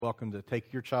Welcome to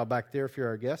take your child back there if you're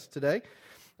our guest today.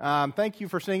 Thank you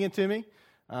for singing to me.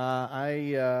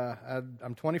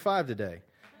 I'm 25 today,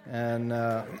 and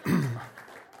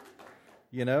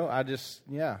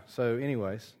So,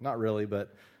 anyways, not really,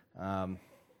 but I'm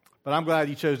glad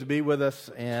you chose to be with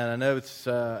us. And I know it's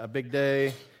a big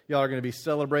day. Y'all are going to be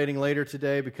celebrating later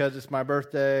today because it's my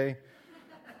birthday,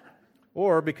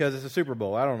 or because it's a Super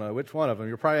Bowl. I don't know which one of them.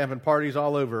 You're probably having parties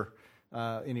all over.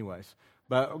 But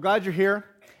I'm glad you're here.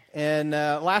 And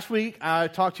last week, I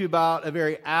talked to you about a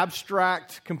very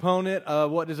abstract component of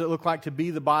what does it look like to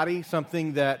be the body,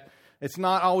 something that it's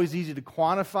not always easy to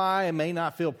quantify and may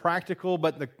not feel practical,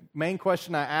 but the main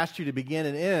question I asked you to begin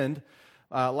and end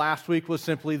last week was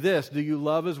simply this: do you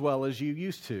love as well as you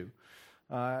used to?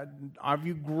 Have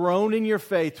you grown in your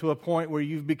faith to a point where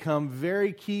you've become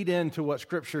very keyed into what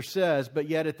Scripture says, but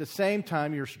yet at the same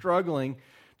time you're struggling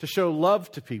to show love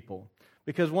to people?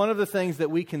 Because one of the things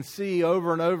that we can see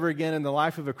over and over again in the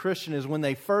life of a Christian is when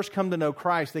they first come to know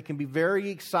Christ, they can be very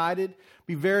excited,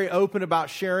 be very open about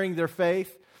sharing their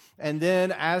faith. And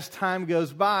then as time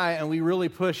goes by and we really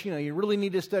push, you really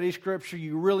need to study Scripture,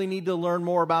 you really need to learn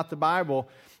more about the Bible,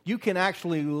 you can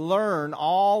actually learn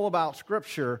all about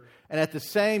Scripture and at the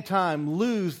same time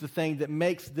lose the thing that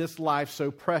makes this life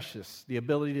so precious, the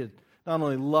ability to not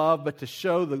only love, but to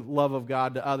show the love of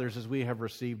God to others as we have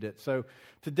received it. So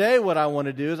today what I want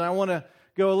to do is I want to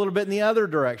go a little bit in the other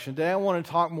direction. Today I want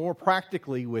to talk more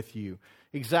practically with you.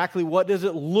 Exactly what does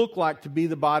it look like to be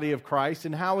the body of Christ,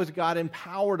 and how has God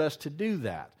empowered us to do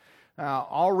that?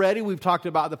 Already we've talked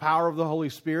about the power of the Holy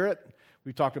Spirit.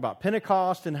 We've talked about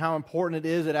Pentecost and how important it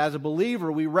is that as a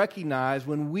believer we recognize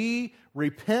when we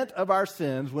repent of our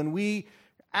sins, when we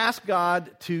ask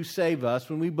God to save us,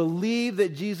 when we believe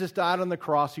that Jesus died on the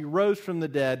cross, He rose from the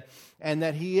dead, and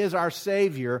that He is our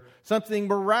Savior, something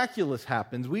miraculous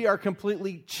happens. We are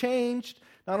completely changed.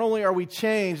 Not only are we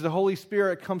changed, the Holy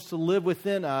Spirit comes to live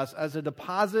within us as a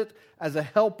deposit, as a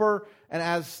helper, and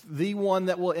as the one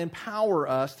that will empower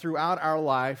us throughout our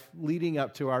life leading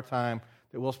up to our time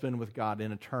that we'll spend with God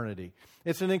in eternity.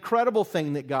 It's an incredible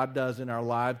thing that God does in our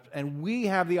lives, and we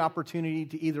have the opportunity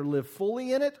to either live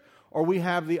fully in it, or we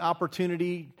have the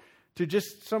opportunity to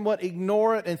just somewhat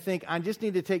ignore it and think, I just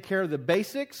need to take care of the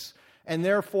basics, and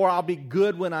therefore I'll be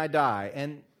good when I die.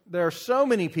 And there are so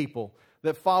many people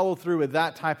that follow through with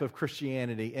that type of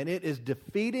Christianity, and it is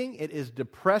defeating, it is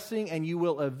depressing, and you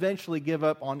will eventually give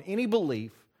up on any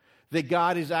belief that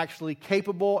God is actually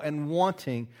capable and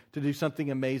wanting to do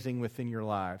something amazing within your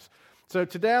lives. So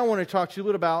today I want to talk to you a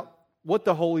little about what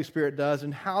the Holy Spirit does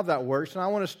and how that works. And I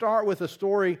want to start with a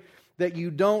story that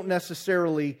you don't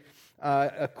necessarily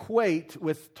equate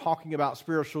with talking about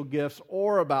spiritual gifts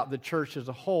or about the church as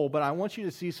a whole, but I want you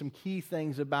to see some key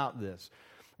things about this.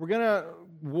 We're going to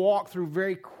walk through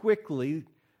very quickly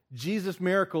Jesus'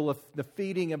 miracle of the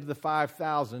feeding of the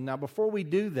 5,000. Now, before we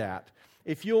do that,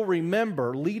 if you'll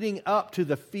remember, leading up to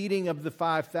the feeding of the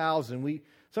 5,000, we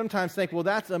sometimes think, well,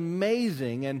 that's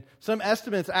amazing. And some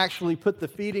estimates actually put the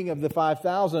feeding of the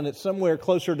 5,000 at somewhere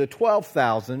closer to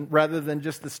 12,000 rather than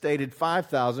just the stated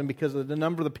 5,000 because of the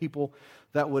number of the people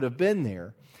that would have been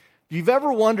there. If you've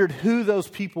ever wondered who those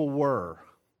people were,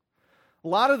 a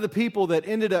lot of the people that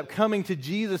ended up coming to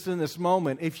Jesus in this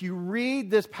moment, if you read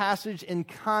this passage in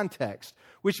context,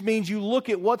 which means you look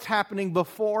at what's happening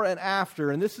before and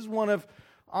after, and this is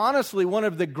honestly one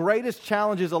of the greatest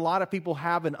challenges a lot of people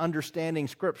have in understanding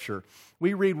Scripture.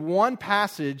 We read one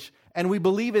passage and we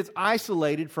believe it's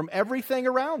isolated from everything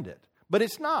around it, but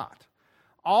it's not.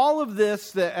 All of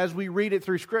this, that as we read it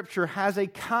through Scripture, has a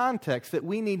context that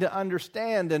we need to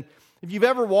understand. And if you've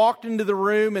ever walked into the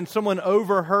room and someone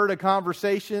overheard a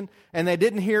conversation and they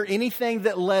didn't hear anything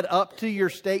that led up to your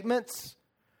statements,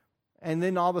 and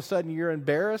then all of a sudden you're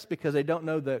embarrassed because they don't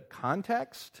know the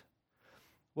context,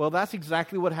 well, that's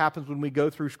exactly what happens when we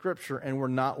go through Scripture and we're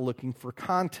not looking for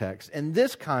context. In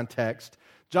this context,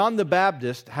 John the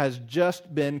Baptist has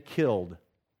just been killed.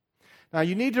 Now,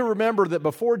 you need to remember that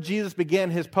before Jesus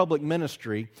began His public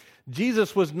ministry,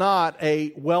 Jesus was not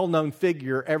a well-known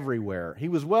figure everywhere. He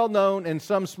was well-known in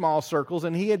some small circles,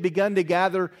 and He had begun to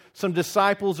gather some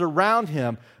disciples around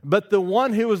Him. But the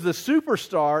one who was the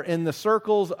superstar in the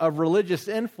circles of religious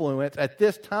influence at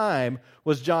this time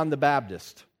was John the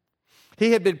Baptist.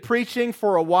 He had been preaching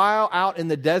for a while out in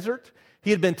the desert.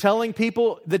 He had been telling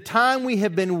people, the time we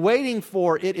have been waiting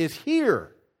for, it is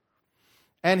here.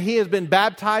 And he has been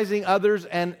baptizing others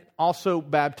and also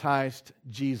baptized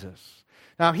Jesus.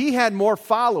 Now, he had more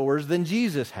followers than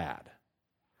Jesus had.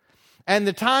 And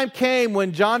the time came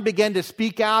when John began to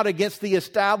speak out against the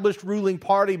established ruling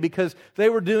party because they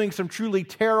were doing some truly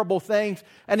terrible things,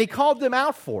 and he called them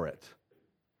out for it.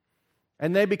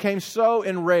 And they became so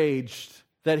enraged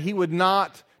that he would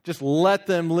not just let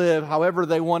them live however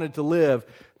they wanted to live,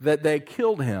 that they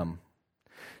killed him.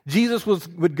 Jesus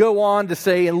would go on to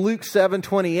say in Luke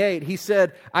 7:28, he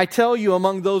said, I tell you,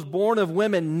 among those born of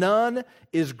women, none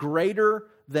is greater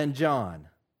than John.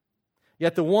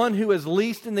 Yet the one who is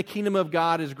least in the kingdom of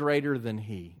God is greater than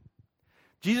he.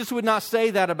 Jesus would not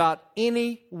say that about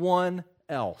anyone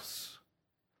else.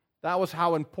 That was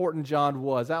how important John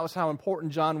was. That was how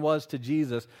important John was to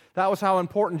Jesus. That was how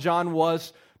important John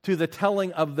was to the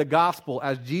telling of the gospel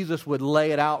as Jesus would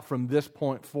lay it out from this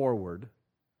point forward.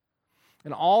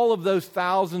 And all of those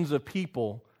thousands of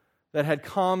people that had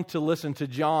come to listen to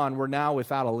John were now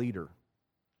without a leader.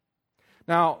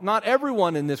 Now, not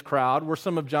everyone in this crowd were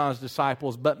some of John's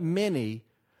disciples, but many,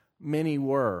 many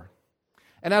were.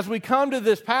 And as we come to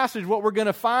this passage, what we're going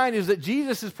to find is that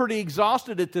Jesus is pretty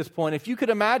exhausted at this point. If you could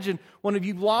imagine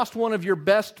you've lost one of your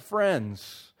best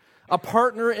friends, a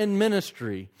partner in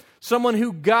ministry, someone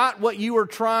who got what you were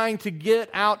trying to get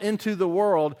out into the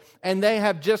world, and they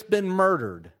have just been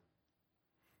murdered.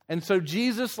 And so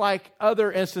Jesus, like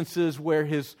other instances where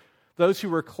those who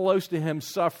were close to him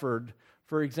suffered,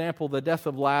 for example, the death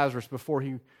of Lazarus before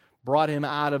he brought him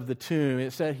out of the tomb,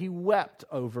 it said he wept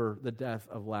over the death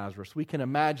of Lazarus. We can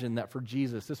imagine that for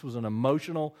Jesus, this was an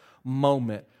emotional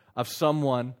moment of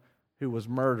someone who was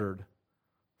murdered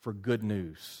for good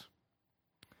news.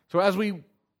 So as we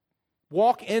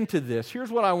walk into this,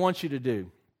 here's what I want you to do.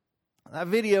 That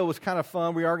video was kind of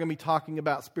fun. We are going to be talking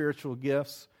about spiritual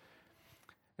gifts.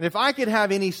 And if I could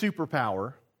have any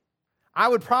superpower, I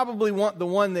would probably want the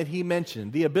one that he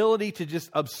mentioned, the ability to just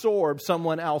absorb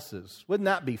someone else's. Wouldn't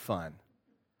that be fun?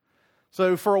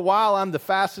 So for a while, I'm the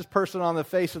fastest person on the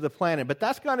face of the planet, but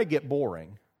that's going to get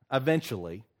boring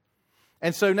eventually.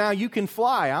 And so now you can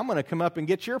fly. I'm going to come up and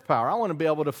get your power. I want to be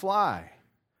able to fly.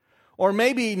 Or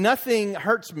maybe nothing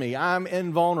hurts me. I'm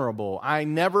invulnerable. I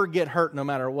never get hurt no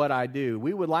matter what I do.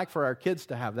 We would like for our kids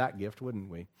to have that gift, wouldn't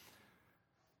we?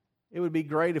 It would be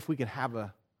great if we could have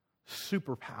a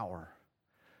superpower.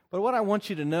 But what I want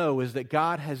you to know is that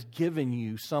God has given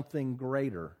you something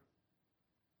greater.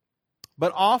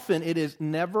 But often it is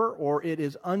never or it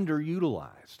is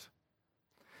underutilized.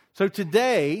 So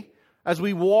today, as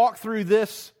we walk through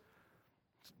this,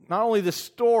 not only this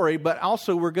story, but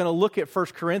also we're going to look at 1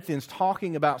 Corinthians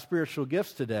talking about spiritual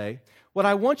gifts today. What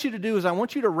I want you to do is I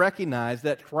want you to recognize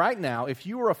that right now, if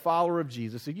you are a follower of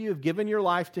Jesus, if you have given your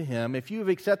life to Him, if you have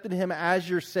accepted Him as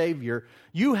your Savior,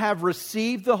 you have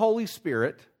received the Holy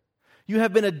Spirit. You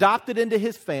have been adopted into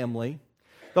His family.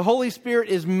 The Holy Spirit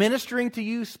is ministering to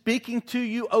you, speaking to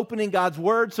you, opening God's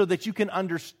Word so that you can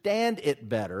understand it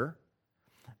better.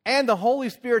 And the Holy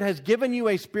Spirit has given you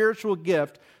a spiritual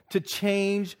gift to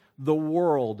change the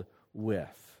world with.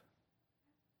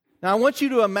 Now, I want you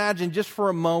to imagine just for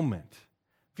a moment,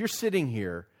 if you're sitting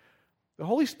here, the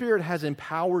Holy Spirit has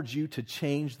empowered you to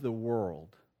change the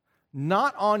world,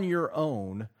 not on your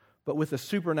own, but with a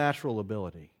supernatural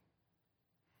ability.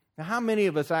 Now, how many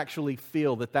of us actually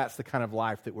feel that that's the kind of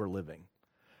life that we're living?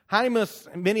 How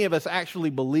many of us actually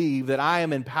believe that I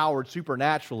am empowered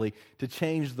supernaturally to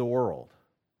change the world?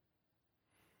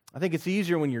 I think it's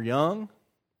easier when you're young.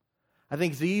 I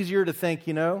think it's easier to think,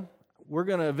 we're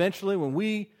going to eventually, when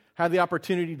we have the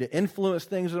opportunity to influence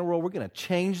things in the world, we're going to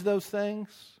change those things.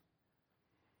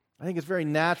 I think it's very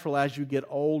natural as you get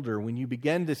older, when you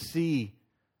begin to see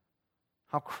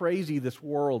how crazy this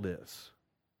world is,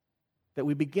 that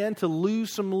we begin to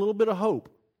lose a little bit of hope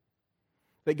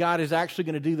that God is actually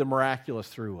going to do the miraculous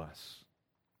through us.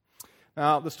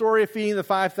 Now, the story of feeding the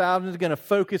 5,000 is going to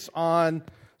focus on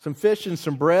some fish and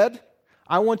some bread.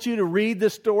 I want you to read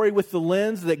this story with the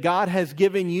lens that God has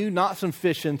given you not some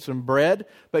fish and some bread,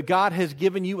 but God has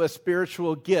given you a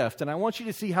spiritual gift. And I want you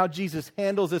to see how Jesus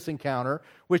handles this encounter,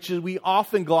 which is we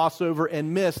often gloss over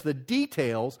and miss the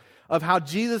details of how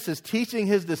Jesus is teaching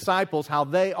His disciples how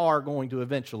they are going to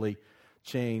eventually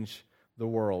change the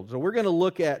world. So we're going to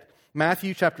look at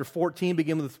Matthew chapter 14,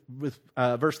 begin with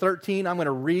verse 13. I'm going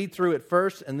to read through it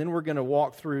first, and then we're going to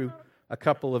walk through a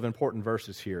couple of important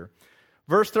verses here.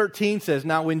 Verse 13 says,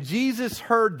 "Now when Jesus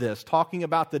heard this," talking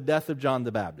about the death of John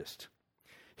the Baptist,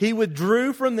 "he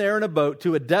withdrew from there in a boat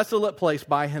to a desolate place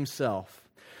by himself.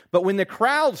 But when the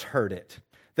crowds heard it,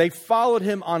 they followed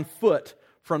him on foot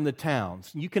from the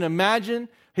towns." You can imagine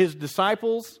his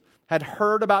disciples had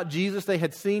heard about Jesus. They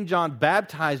had seen John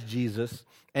baptize Jesus,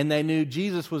 and they knew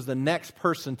Jesus was the next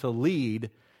person to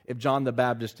lead if John the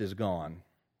Baptist is gone.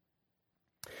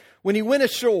 When he went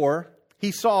ashore,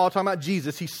 he saw, talking about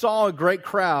Jesus, he saw a great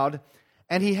crowd,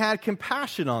 and he had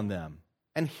compassion on them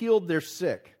and healed their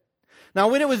sick. Now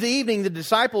when it was evening, the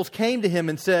disciples came to him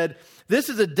and said, "This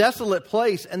is a desolate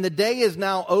place, and the day is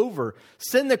now over.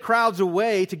 Send the crowds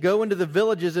away to go into the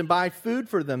villages and buy food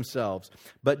for themselves."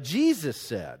 But Jesus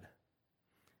said,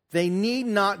 "They need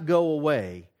not go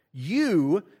away.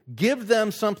 You give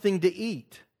them something to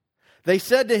eat." They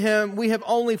said to him, "We have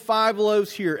only 5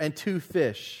 loaves here and 2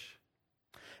 fish."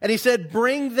 And he said,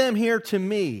 "Bring them here to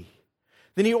me."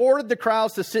 Then he ordered the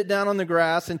crowds to sit down on the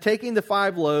grass, and taking the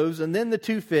 5 loaves and then the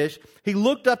 2 fish, he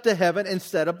looked up to heaven and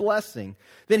said a blessing.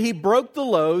 Then he broke the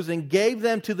loaves and gave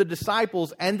them to the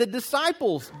disciples, and the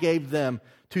disciples gave them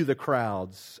to the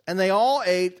crowds. And they all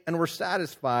ate and were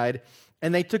satisfied,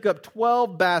 and they took up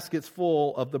 12 baskets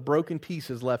full of the broken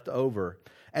pieces left over.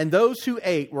 And those who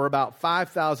ate were about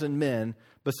 5,000 men,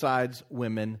 besides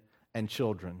women and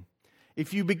children.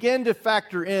 If you begin to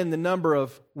factor in the number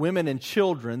of women and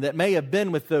children that may have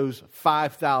been with those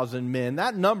 5,000 men,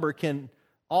 that number can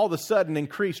all of a sudden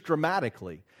increase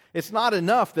dramatically. It's not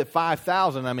enough that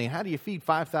 5,000, how do you feed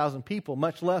 5,000 people,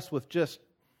 much less with just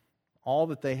all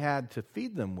that they had to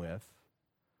feed them with?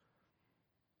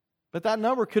 But that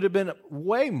number could have been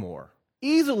way more,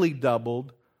 easily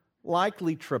doubled,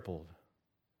 likely tripled.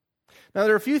 Now,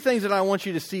 there are a few things that I want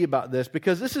you to see about this,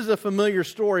 because this is a familiar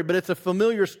story, but it's a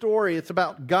familiar story. It's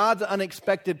about God's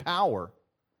unexpected power.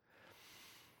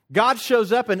 God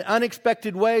shows up in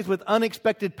unexpected ways with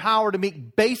unexpected power to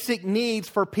meet basic needs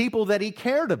for people that He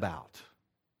cared about.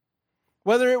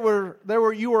 Whether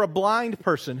you were a blind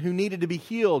person who needed to be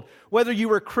healed, whether you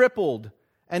were crippled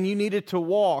and you needed to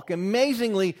walk.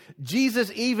 Amazingly,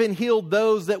 Jesus even healed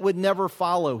those that would never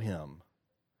follow Him,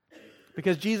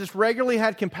 because Jesus regularly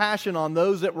had compassion on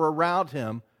those that were around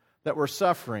Him that were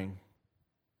suffering.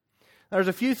 There's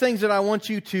a few things that I want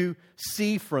you to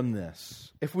see from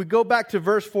this. If we go back to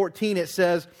verse 14, it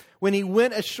says, "When He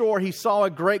went ashore, He saw a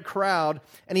great crowd,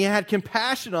 and He had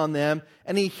compassion on them,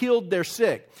 and He healed their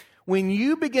sick." When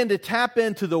you begin to tap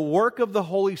into the work of the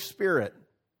Holy Spirit,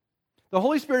 the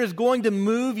Holy Spirit is going to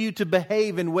move you to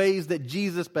behave in ways that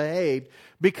Jesus behaved,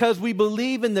 because we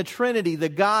believe in the Trinity, the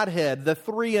Godhead, the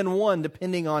 3 in 1,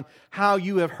 depending on how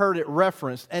you have heard it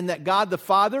referenced, and that God the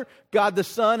Father, God the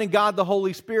Son, and God the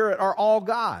Holy Spirit are all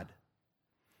God.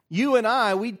 You and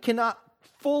I, we cannot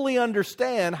fully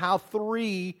understand how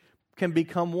 3 can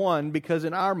become 1, because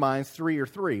in our minds, 3 are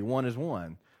 3. 1 is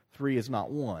 1. 3 is not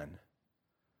 1.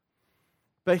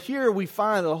 But here we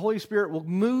find that the Holy Spirit will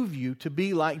move you to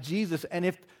be like Jesus. And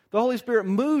if the Holy Spirit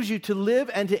moves you to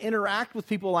live and to interact with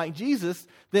people like Jesus,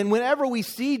 then whenever we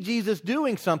see Jesus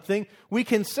doing something, we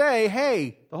can say,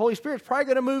 hey, the Holy Spirit's probably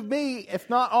going to move me,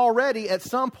 if not already, at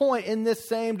some point in this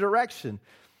same direction.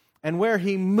 And where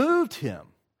He moved Him,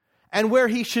 and where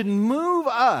He should move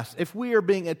us, if we are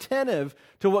being attentive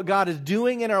to what God is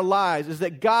doing in our lives, is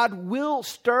that God will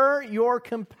stir your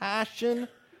compassion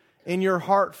in your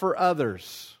heart for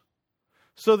others,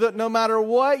 so that no matter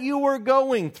what you were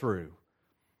going through,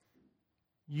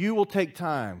 you will take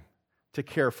time to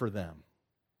care for them.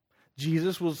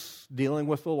 Jesus was dealing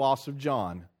with the loss of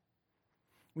John.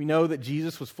 We know that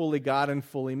Jesus was fully God and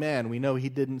fully man. We know He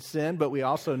didn't sin, but we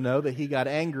also know that He got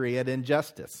angry at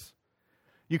injustice.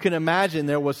 You can imagine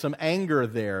there was some anger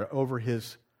there over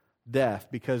His death,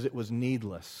 because it was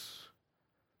needless,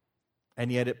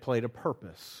 and yet it played a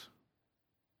purpose.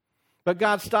 But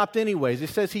God stopped anyways. It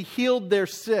says He healed their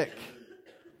sick.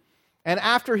 And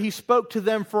after He spoke to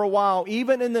them for a while,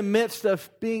 even in the midst of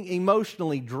being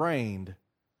emotionally drained,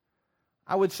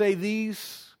 I would say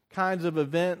these kinds of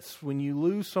events, when you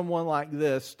lose someone like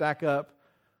this, stack up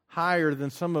higher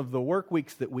than some of the work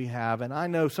weeks that we have. And I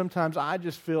know sometimes I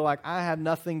just feel like I have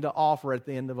nothing to offer at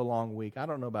the end of a long week. I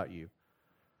don't know about you.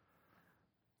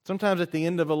 Sometimes at the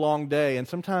end of a long day, and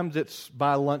sometimes it's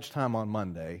by lunchtime on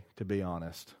Monday, to be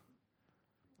honest.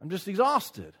 I'm just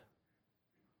exhausted.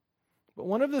 But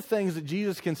one of the things that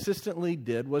Jesus consistently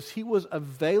did was He was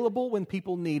available when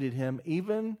people needed Him,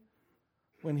 even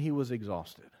when He was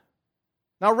exhausted.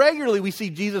 Now, regularly we see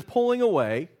Jesus pulling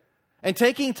away and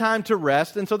taking time to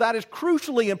rest, and so that is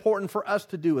crucially important for us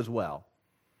to do as well.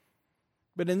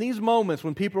 But in these moments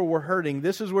when people were hurting,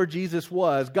 this is where Jesus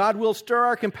was. God will stir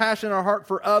our compassion in our heart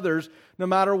for others, no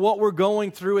matter what we're going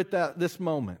through at this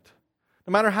moment.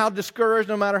 No matter how discouraged,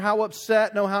 no matter how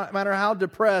upset, no matter how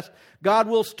depressed, God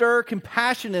will stir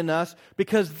compassion in us,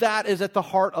 because that is at the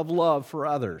heart of love for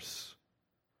others.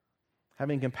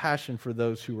 Having compassion for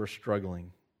those who are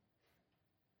struggling.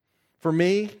 For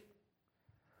me,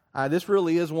 this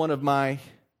really is one of my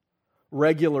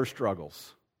regular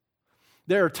struggles.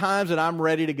 There are times that I'm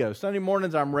ready to go. Sunday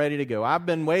mornings, I'm ready to go. I've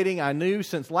been waiting. I knew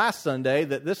since last Sunday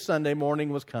that this Sunday morning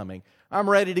was coming. I'm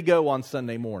ready to go on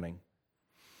Sunday morning.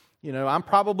 I'm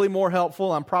probably more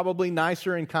helpful. I'm probably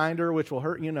nicer and kinder, which will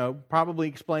hurt, probably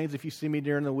explains if you see me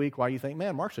during the week why you think,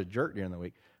 man, Mark's a jerk during the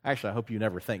week. Actually, I hope you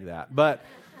never think that. But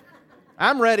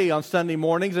I'm ready on Sunday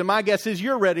mornings, and my guess is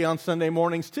you're ready on Sunday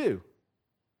mornings too.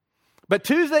 But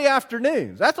Tuesday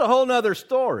afternoons, that's a whole nother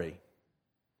story.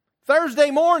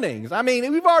 Thursday mornings,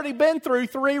 we've already been through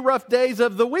 3 rough days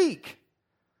of the week.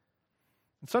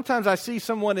 And sometimes I see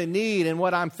someone in need, and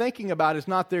what I'm thinking about is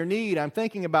not their need. I'm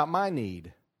thinking about my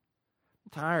need.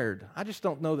 I'm tired. I just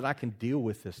don't know that I can deal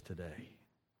with this today.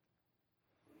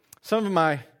 Some of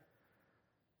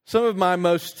my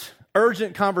most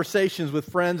urgent conversations with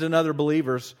friends and other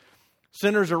believers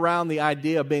centers around the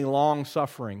idea of being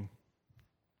long-suffering.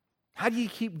 How do you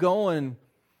keep going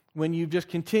when you just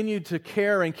continue to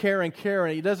care and care and care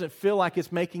and it doesn't feel like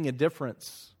it's making a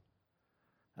difference?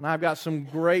 And I've got some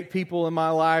great people in my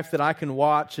life that I can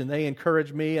watch, and they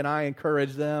encourage me and I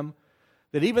encourage them,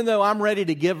 that even though I'm ready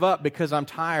to give up because I'm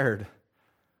tired,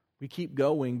 we keep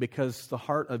going because the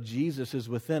heart of Jesus is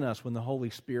within us when the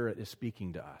Holy Spirit is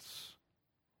speaking to us.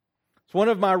 It's one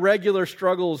of my regular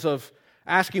struggles of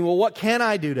asking, well, what can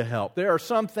I do to help? There are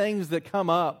some things that come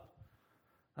up.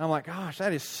 I'm like, gosh,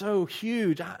 that is so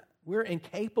huge. We're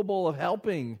incapable of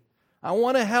helping. I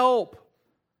want to help.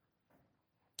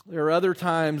 There are other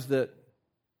times that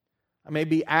I may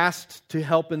be asked to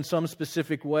help in some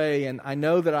specific way, and I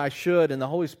know that I should, and the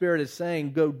Holy Spirit is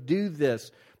saying, go do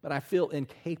this, but I feel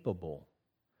incapable.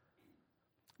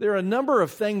 There are a number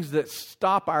of things that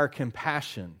stop our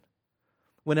compassion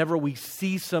whenever we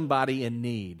see somebody in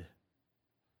need.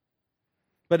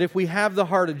 But if we have the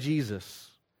heart of Jesus,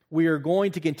 we are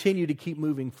going to continue to keep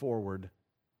moving forward.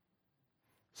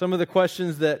 Some of the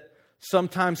questions that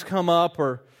sometimes come up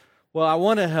are, well, I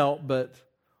want to help, but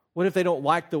what if they don't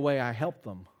like the way I help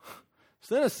them?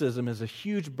 Cynicism is a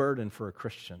huge burden for a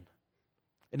Christian.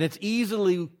 And it's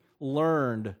easily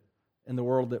learned in the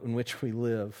world in which we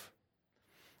live.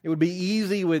 It would be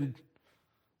easy when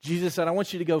Jesus said, I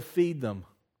want you to go feed them.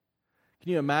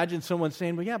 Can you imagine someone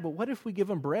saying, well, yeah, but what if we give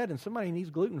them bread and somebody needs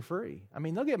gluten-free?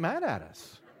 They'll get mad at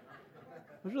us.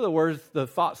 Those are the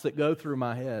thoughts that go through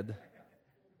my head.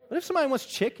 What if somebody wants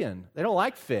chicken? They don't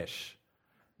like fish.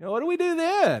 What do we do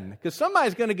then? Because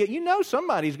somebody's going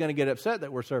to get upset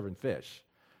that we're serving fish.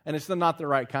 And it's not the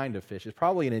right kind of fish. It's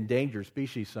probably an endangered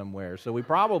species somewhere. So we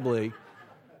probably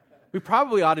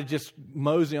ought to just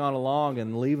mosey on along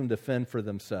and leave them to fend for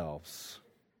themselves.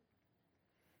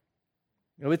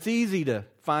 It's easy to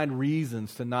find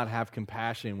reasons to not have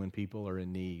compassion when people are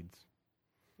in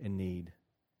need.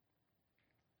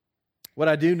 What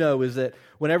I do know is that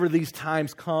whenever these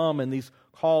times come and these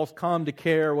calls come to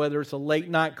care, whether it's a late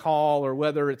night call or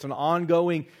whether it's an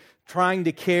ongoing trying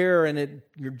to care and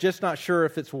you're just not sure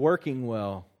if it's working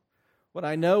well, what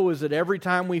I know is that every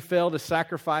time we fail to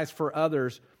sacrifice for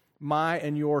others, my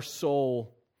and your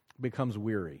soul becomes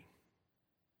weary.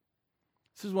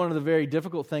 This is one of the very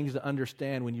difficult things to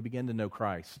understand when you begin to know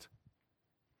Christ.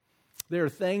 There are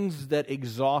things that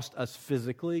exhaust us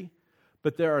physically,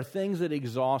 but there are things that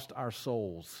exhaust our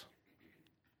souls.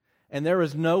 And there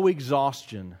is no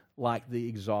exhaustion like the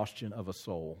exhaustion of a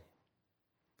soul.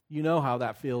 You know how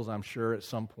that feels, I'm sure, at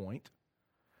some point.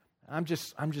 I'm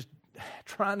just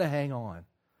trying to hang on.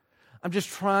 I'm just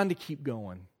trying to keep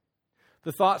going.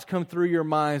 The thoughts come through your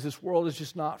minds, this world is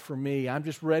just not for me. I'm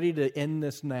just ready to end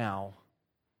this now.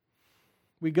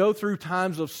 We go through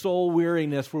times of soul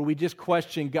weariness where we just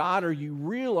question, God, are you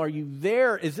real? Are you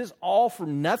there? Is this all for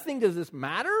nothing? Does this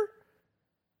matter?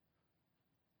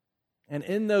 And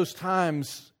in those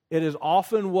times, it is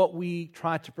often what we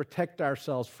try to protect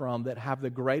ourselves from that have the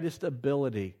greatest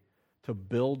ability to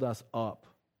build us up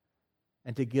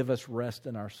and to give us rest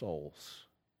in our souls.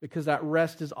 Because that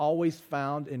rest is always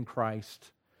found in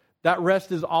Christ. That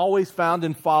rest is always found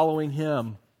in following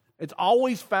Him. It's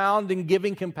always found in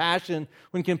giving compassion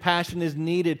when compassion is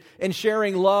needed, and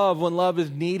sharing love when love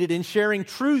is needed, and sharing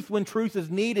truth when truth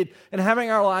is needed, and having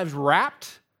our lives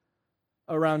wrapped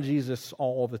around Jesus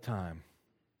all the time.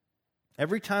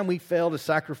 Every time we fail to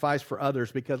sacrifice for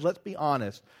others, because let's be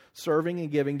honest, serving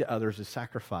and giving to others is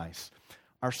sacrifice.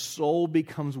 Our soul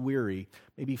becomes weary.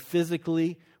 Maybe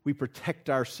physically we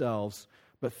protect ourselves,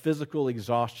 but physical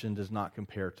exhaustion does not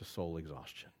compare to soul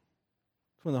exhaustion.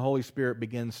 It's when the Holy Spirit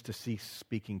begins to cease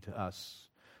speaking to us.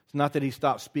 It's not that He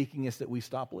stops speaking, it's that we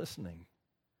stop listening.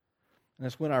 And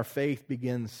it's when our faith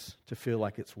begins to feel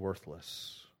like it's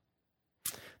worthless.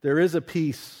 There is a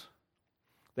peace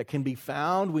that can be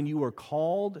found when you are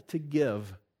called to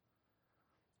give,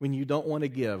 when you don't want to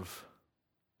give.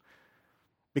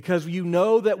 Because you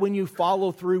know that when you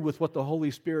follow through with what the Holy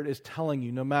Spirit is telling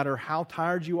you, no matter how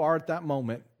tired you are at that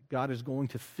moment, God is going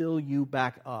to fill you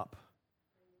back up.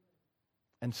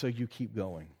 And so you keep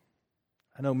going.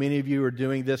 I know many of you are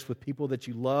doing this with people that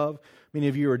you love. Many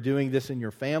of you are doing this in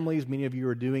your families. Many of you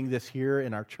are doing this here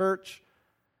in our church.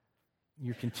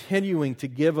 You're continuing to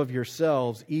give of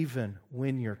yourselves even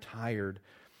when you're tired.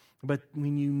 But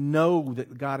when you know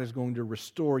that God is going to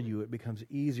restore you, it becomes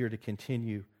easier to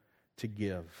continue to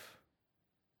give.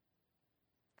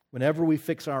 Whenever we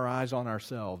fix our eyes on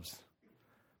ourselves,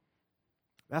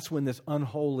 that's when this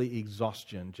unholy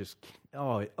exhaustion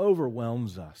it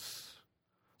overwhelms us.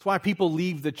 It's why people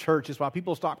leave the church. It's why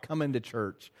people stop coming to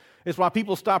church. It's why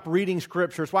people stop reading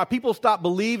Scripture. It's why people stop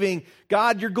believing,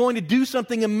 God, you're going to do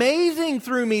something amazing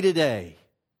through me today.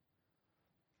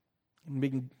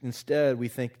 And instead, we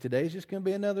think today's just going to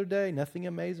be another day. Nothing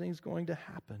amazing is going to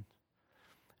happen.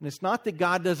 And it's not that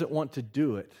God doesn't want to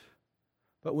do it,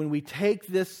 but when we take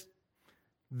this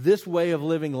way of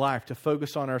living life to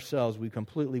focus on ourselves, we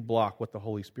completely block what the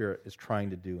Holy Spirit is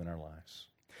trying to do in our lives.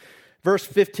 Verse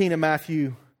 15 of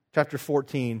Matthew chapter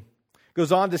 14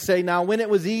 goes on to say, now when it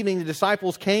was evening, the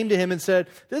disciples came to him and said,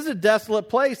 this is a desolate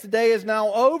place. The day is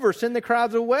now over. Send the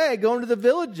crowds away. Go into the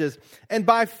villages and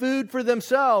buy food for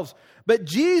themselves. But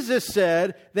Jesus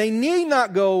said, they need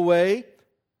not go away.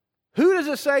 Who does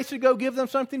it say should go give them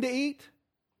something to eat?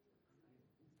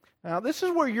 Now, this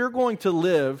is where you're going to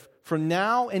live from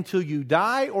now until you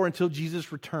die or until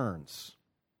Jesus returns.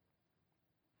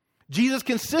 Jesus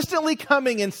consistently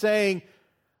coming and saying,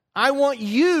 I want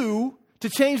you to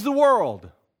change the world.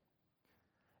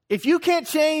 If you can't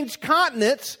change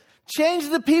continents, change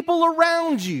the people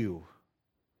around you.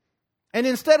 And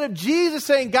instead of Jesus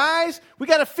saying, guys, we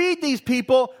got to feed these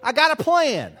people, I got a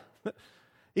plan.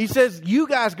 He says, you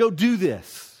guys go do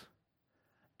this.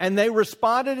 And they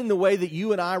responded in the way that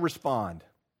you and I respond.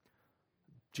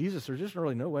 Jesus, there's just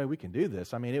really no way we can do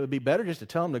this. I mean, it would be better just to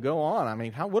tell them to go on. I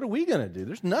mean, what are we going to do?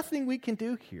 There's nothing we can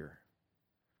do here.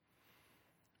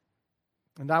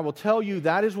 And I will tell you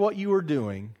that is what you are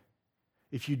doing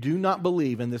if you do not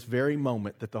believe in this very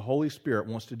moment that the Holy Spirit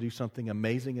wants to do something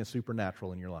amazing and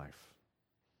supernatural in your life.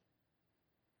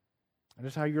 That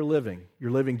is how you're living.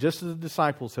 You're living just as the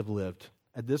disciples have lived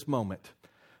at this moment.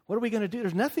 What are we going to do?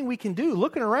 There's nothing we can do.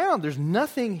 Looking around, there's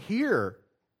nothing here.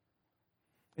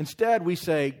 Instead, we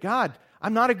say, God,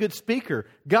 I'm not a good speaker.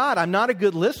 God, I'm not a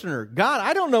good listener. God,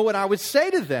 I don't know what I would say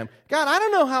to them. God, I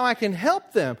don't know how I can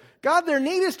help them. God, their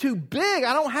need is too big.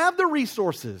 I don't have the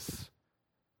resources.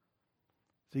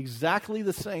 It's exactly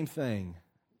the same thing.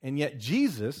 And yet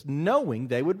Jesus, knowing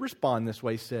they would respond this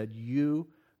way, said, you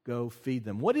go feed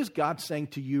them. What is God saying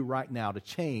to you right now to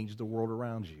change the world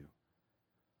around you?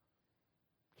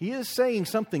 He is saying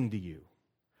something to you.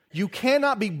 You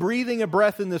cannot be breathing a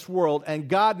breath in this world and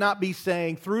God not be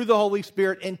saying through the Holy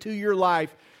Spirit into your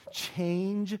life,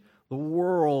 change the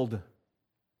world.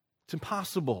 It's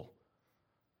impossible.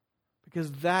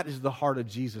 Because that is the heart of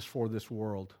Jesus for this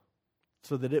world.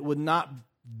 So that it would not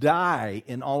die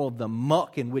in all of the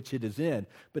muck in which it is in,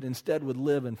 but instead would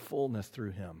live in fullness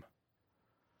through Him.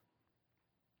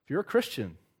 If you're a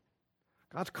Christian,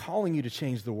 God's calling you to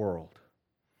change the world.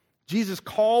 Jesus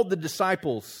called the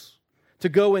disciples to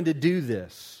go and to do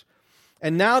this.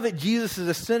 And now that Jesus has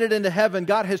ascended into heaven,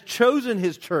 God has chosen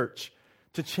His church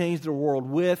to change the world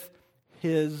with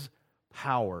His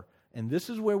power. And this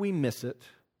is where we miss it,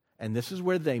 and this is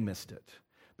where they missed it.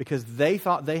 Because they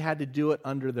thought they had to do it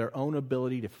under their own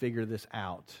ability to figure this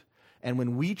out. And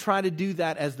when we try to do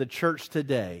that as the church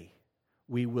today,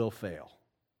 we will fail.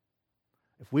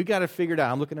 If we've got to figure it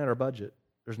out, I'm looking at our budget,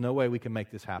 there's no way we can make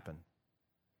this happen.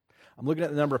 I'm looking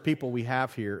at the number of people we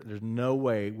have here. There's no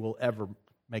way we'll ever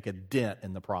make a dent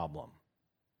in the problem.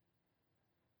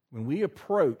 When we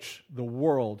approach the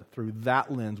world through that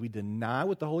lens, we deny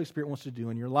what the Holy Spirit wants to do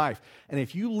in your life. And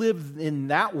if you live in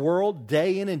that world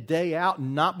day in and day out,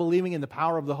 not believing in the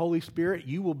power of the Holy Spirit,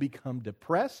 you will become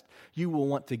depressed, you will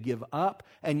want to give up,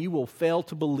 and you will fail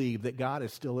to believe that God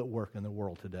is still at work in the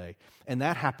world today. And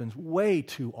that happens way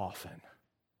too often.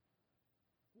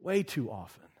 Way too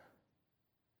often.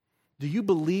 Do you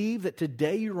believe that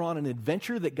today you're on an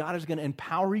adventure that God is going to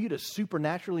empower you to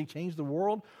supernaturally change the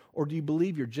world? Or do you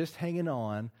believe you're just hanging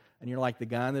on and you're like the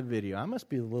guy in the video? I must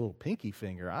be a little pinky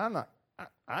finger.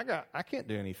 I can't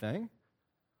do anything.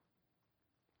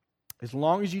 As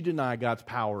long as you deny God's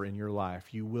power in your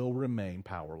life, you will remain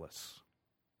powerless.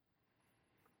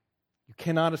 You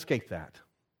cannot escape that.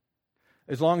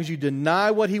 As long as you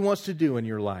deny what He wants to do in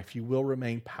your life, you will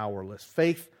remain powerless.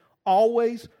 Faith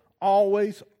always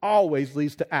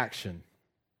leads to action.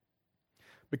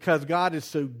 Because God is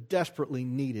so desperately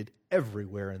needed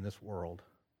everywhere in this world.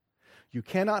 You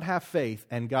cannot have faith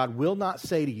and God will not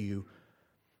say to you,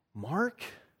 Mark,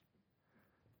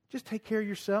 just take care of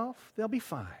yourself. They'll be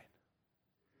fine.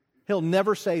 He'll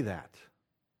never say that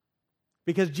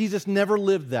because Jesus never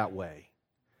lived that way.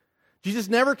 Jesus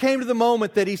never came to the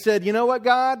moment that he said, you know what,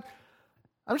 God,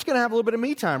 I'm just going to have a little bit of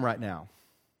me time right now.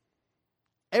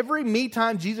 Every me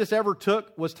time Jesus ever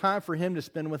took was time for him to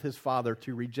spend with his Father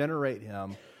to regenerate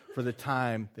him for the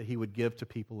time that he would give to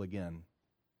people again.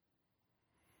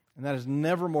 And that is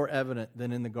never more evident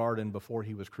than in the garden before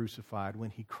he was crucified, when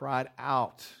he cried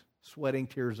out, sweating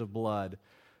tears of blood,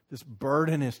 this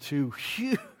burden is too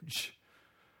huge,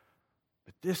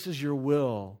 but this is your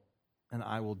will, and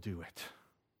I will do it.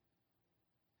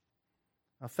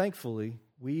 Now, thankfully,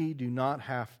 we do not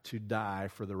have to die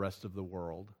for the rest of the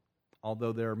world,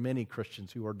 although there are many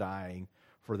Christians who are dying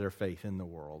for their faith in the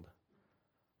world.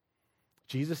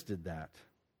 Jesus did that.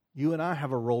 You and I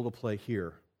have a role to play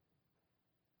here.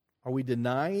 Are we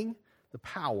denying the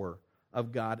power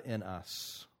of God in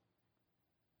us?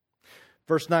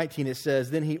 Verse 19, it says,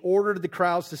 then he ordered the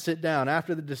crowds to sit down.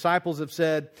 After the disciples have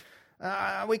said,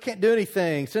 we can't do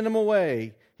anything, send them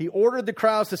away. He ordered the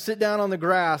crowds to sit down on the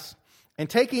grass, and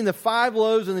taking the 5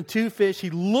 loaves and the 2 fish, he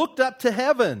looked up to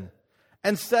heaven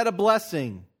and said a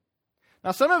blessing.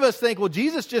 Now, some of us think, well,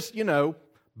 Jesus just,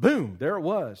 boom, there it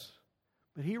was.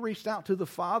 But he reached out to the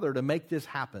Father to make this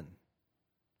happen.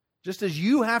 Just as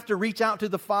you have to reach out to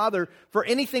the Father for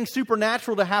anything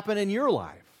supernatural to happen in your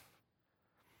life.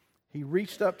 He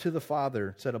reached up to the Father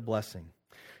and said a blessing.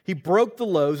 He broke the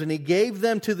loaves and he gave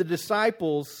them to the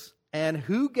disciples. And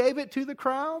who gave it to the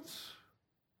crowds?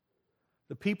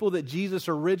 The people that Jesus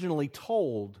originally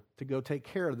told to go take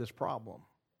care of this problem.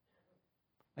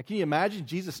 Now, can you imagine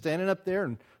Jesus standing up there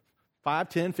and 5,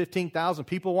 10, 15,000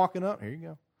 people walking up? Here you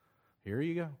go. Here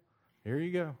you go. Here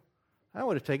you go. That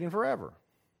would have taken forever.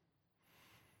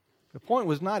 The point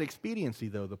was not expediency,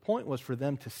 though. The point was for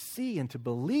them to see and to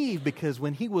believe, because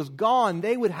when he was gone,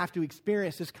 they would have to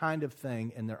experience this kind of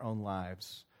thing in their own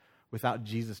lives without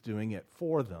Jesus doing it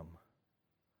for them.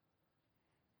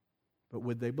 But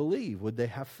would they believe? Would they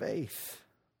have faith?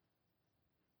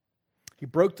 He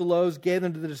broke the loaves, gave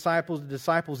them to the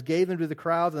disciples gave them to the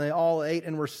crowds, and they all ate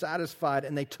and were satisfied,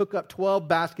 and they took up 12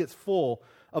 baskets full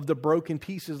of the broken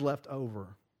pieces left over.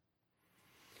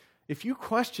 If you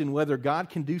question whether God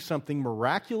can do something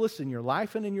miraculous in your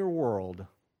life and in your world,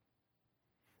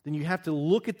 then you have to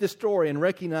look at this story and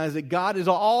recognize that God is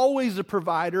always a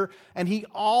provider, and he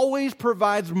always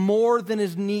provides more than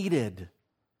is needed.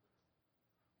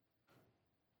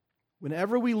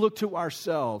 Whenever we look to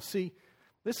ourselves, see,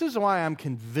 this is why I'm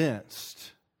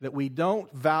convinced that we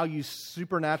don't value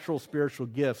supernatural spiritual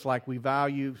gifts like we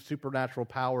value supernatural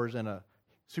powers in a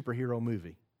superhero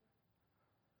movie.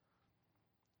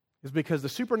 It's because the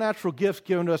supernatural gifts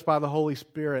given to us by the Holy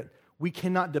Spirit, we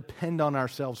cannot depend on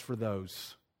ourselves for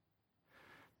those.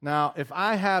 Now, if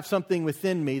I have something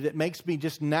within me that makes me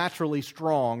just naturally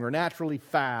strong or naturally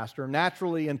fast or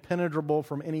naturally impenetrable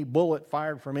from any bullet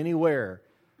fired from anywhere,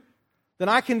 then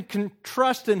I can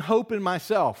trust and hope in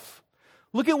myself.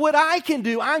 Look at what I can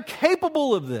do. I'm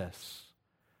capable of this.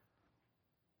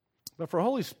 But for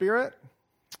Holy Spirit,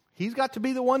 he's got to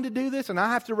be the one to do this, and I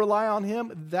have to rely on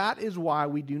him. That is why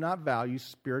we do not value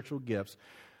spiritual gifts,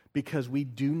 because we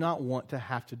do not want to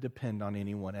have to depend on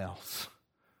anyone else.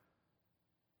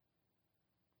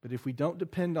 But if we don't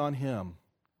depend on him,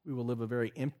 we will live a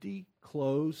very empty,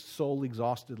 closed,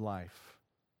 soul-exhausted life.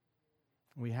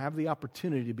 We have the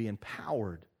opportunity to be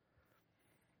empowered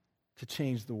to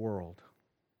change the world.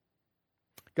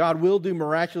 God will do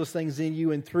miraculous things in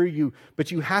you and through you, but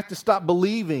you have to stop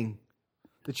believing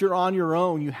that you're on your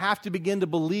own. You have to begin to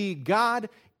believe God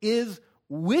is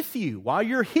with you while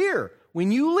you're here,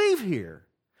 when you leave here,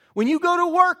 when you go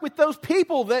to work with those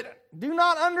people that do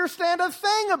not understand a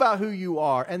thing about who you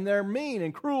are, and they're mean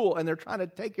and cruel, and they're trying to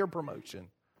take your promotion.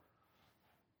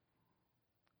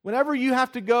 Whenever you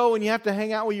have to go and you have to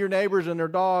hang out with your neighbors and their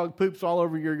dog poops all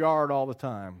over your yard all the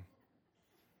time,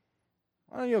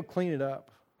 why don't you go clean it up?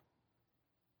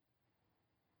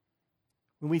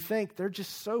 When we think they're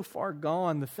just so far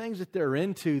gone, the things that they're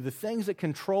into, the things that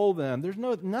control them, there's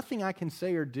nothing I can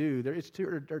say or do.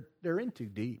 They're in too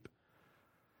deep.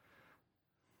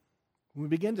 When we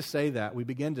begin to say that, we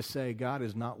begin to say, God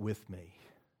is not with me.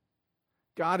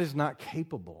 God is not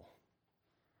capable.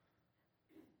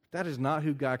 That is not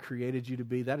who God created you to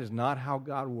be. That is not how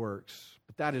God works.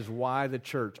 But that is why the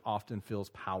church often feels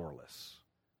powerless.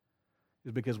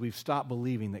 It's because we've stopped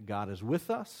believing that God is with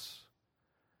us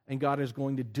and God is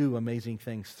going to do amazing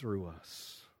things through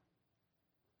us.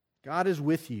 God is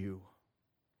with you.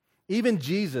 Even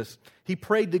Jesus, he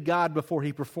prayed to God before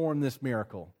he performed this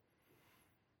miracle.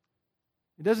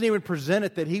 It doesn't even present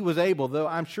it that he was able, though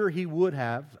I'm sure he would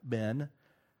have been,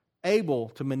 able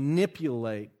to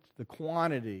manipulate the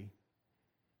quantity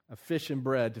of fish and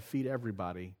bread to feed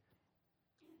everybody.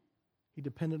 He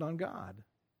depended on God.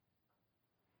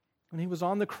 When he was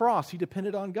on the cross, he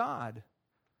depended on God.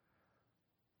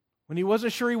 When he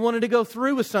wasn't sure he wanted to go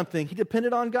through with something, he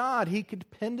depended on God. He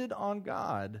depended on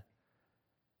God.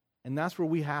 And that's where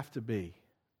we have to be.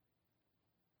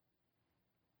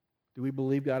 Do we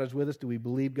believe God is with us? Do we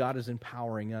believe God is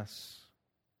empowering us?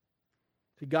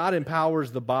 See, God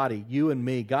empowers the body, you and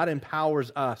me. God empowers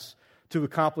us to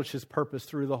accomplish His purpose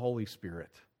through the Holy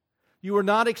Spirit. You are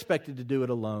not expected to do it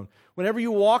alone. Whenever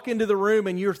you walk into the room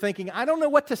and you're thinking, I don't know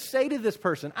what to say to this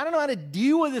person. I don't know how to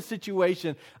deal with this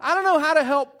situation. I don't know how to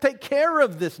help take care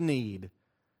of this need.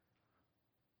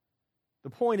 The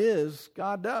point is,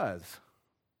 God does.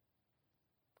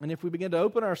 And if we begin to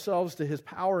open ourselves to His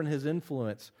power and His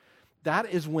influence,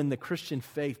 that is when the Christian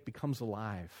faith becomes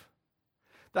alive.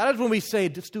 That is when we say,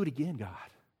 just do it again, God.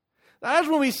 That is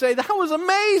when we say, that was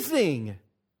amazing.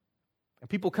 And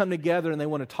people come together and they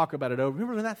want to talk about it over.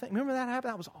 Remember when that thing? Remember that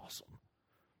happened? That was awesome.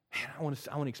 Man, I want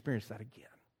to experience that again.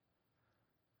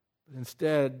 But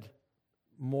instead,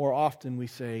 more often we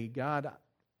say, God, I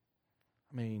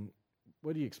mean,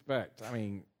 what do you expect? I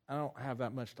mean, I don't have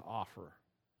that much to offer.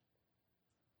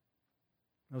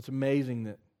 You know, it's amazing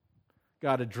that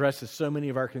God addresses so many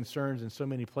of our concerns in so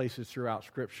many places throughout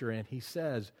Scripture, and He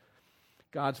says,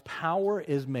 God's power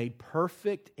is made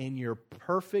perfect in your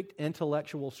perfect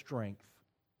intellectual strength.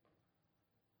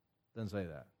 Doesn't say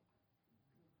that.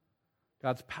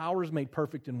 God's power is made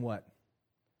perfect in what?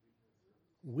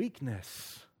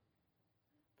 Weakness.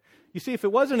 You see, if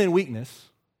it wasn't in weakness,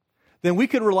 then we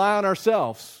could rely on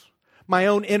ourselves. My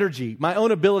own energy, my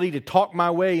own ability to talk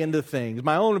my way into things,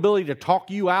 my own ability to talk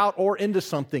you out or into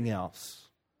something else.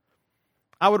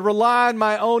 I would rely on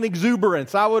my own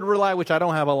exuberance. I would rely, which I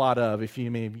don't have a lot of, if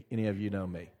any of you know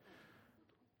me.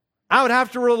 I would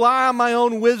have to rely on my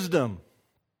own wisdom.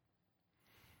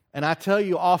 And I tell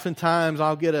you, oftentimes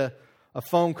I'll get a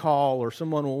phone call or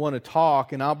someone will want to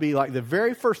talk, and I'll be like, the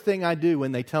very first thing I do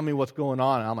when they tell me what's going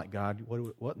on, I'm like, God,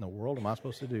 what in the world am I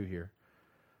supposed to do here?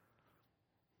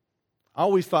 I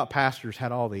always thought pastors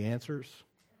had all the answers.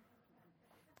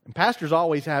 And pastors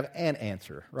always have an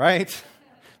answer, right? It's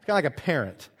kind of like a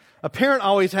parent. A parent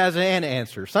always has an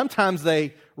answer. Sometimes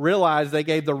they realize they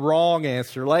gave the wrong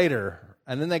answer later,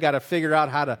 and then they got to figure out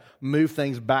how to move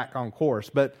things back on course.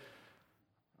 But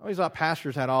I always thought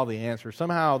pastors had all the answers.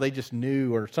 Somehow they just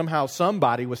knew, or somehow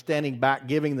somebody was standing back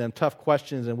giving them tough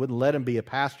questions and wouldn't let them be a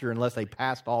pastor unless they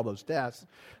passed all those tests.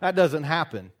 That doesn't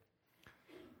happen.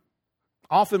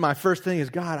 Often my first thing is,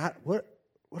 God, what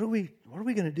are we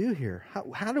going to do here?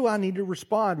 How do I need to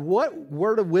respond? What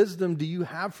word of wisdom do you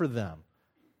have for them?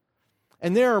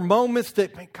 And there are moments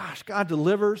that, gosh, God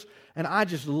delivers, and I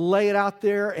just lay it out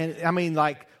there, and I mean,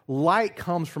 like, light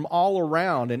comes from all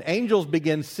around, and angels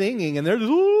begin singing, and they're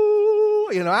just, ooh,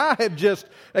 I have just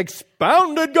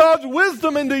expounded God's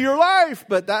wisdom into your life,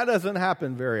 but that doesn't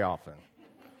happen very often.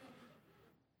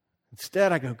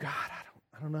 Instead, I go, God,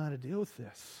 I don't know how to deal with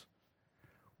this.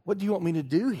 What do you want me to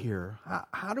do here?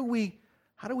 How do we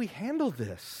handle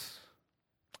this?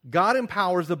 God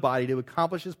empowers the body to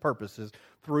accomplish His purposes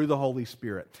through the Holy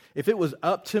Spirit. If it was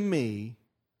up to me,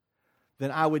 then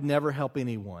I would never help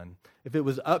anyone. If it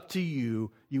was up to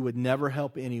you, you would never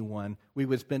help anyone. We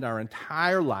would spend our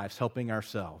entire lives helping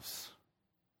ourselves.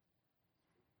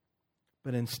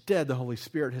 But instead, the Holy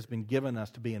Spirit has been given us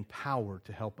to be empowered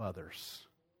to help others.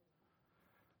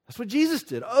 That's what Jesus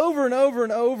did over and over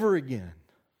and over again.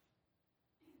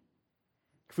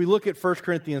 If we look at 1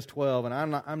 Corinthians 12, and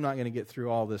I'm not going to get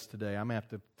through all this today. I'm going to have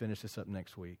to finish this up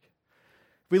next week.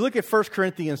 If we look at 1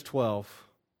 Corinthians 12,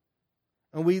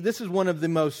 and this is one of the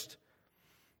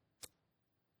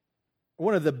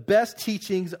best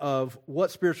teachings of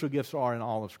what spiritual gifts are in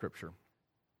all of Scripture.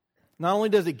 Not only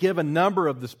does it give a number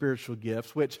of the spiritual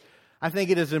gifts, which I think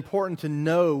it is important to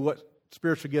know what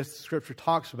spiritual gifts Scripture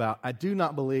talks about. I do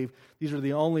not believe these are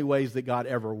the only ways that God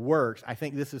ever works. I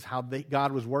think this is how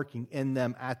God was working in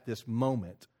them at this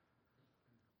moment.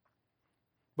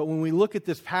 But when we look at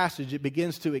this passage, it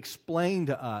begins to explain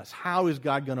to us, how is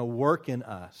God going to work in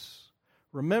us?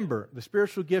 Remember, the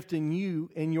spiritual gift in you,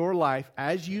 in your life,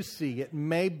 as you see it,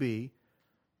 may be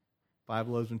 5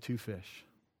 loaves and 2 fish.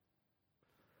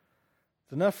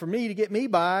 It's enough for me to get me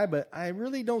by, but I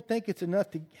really don't think it's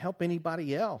enough to help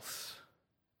anybody else.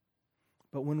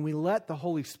 But when we let the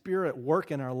Holy Spirit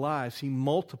work in our lives, He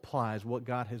multiplies what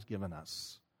God has given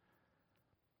us.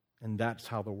 And that's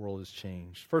how the world has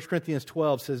changed. 1 Corinthians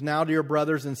 12 says, "Now, dear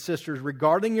brothers and sisters,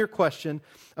 regarding your question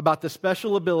about the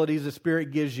special abilities the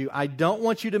Spirit gives you, I don't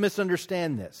want you to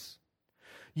misunderstand this.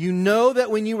 You know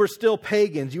that when you were still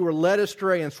pagans, you were led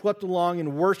astray and swept along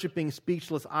in worshiping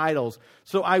speechless idols.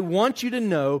 So I want you to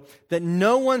know that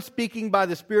no one speaking by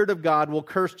the Spirit of God will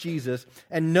curse Jesus,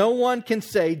 and no one can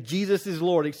say Jesus is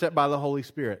Lord except by the Holy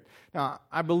Spirit." Now,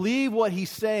 I believe what he's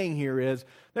saying here is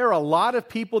there are a lot of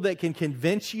people that can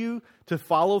convince you to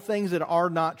follow things that are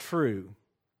not true.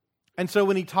 And so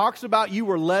when he talks about you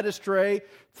were led astray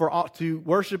to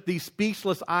worship these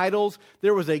speechless idols,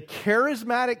 there was a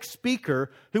charismatic speaker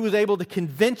who was able to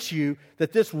convince you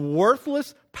that this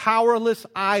worthless, powerless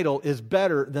idol is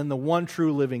better than the one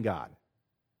true living God.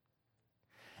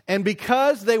 And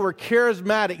because they were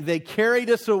charismatic, they carried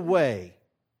us away.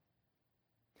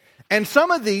 And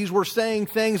some of these were saying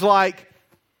things like,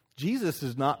 Jesus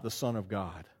is not the Son of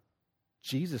God.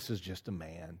 Jesus is just a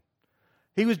man.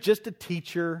 He was just a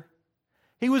teacher.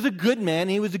 He was a good man.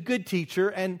 He was a good teacher.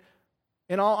 And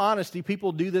in all honesty,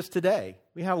 people do this today.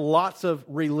 We have lots of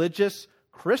religious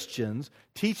Christians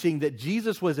teaching that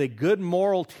Jesus was a good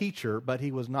moral teacher, but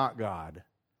he was not God.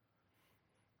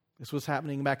 This was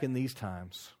happening back in these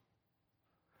times.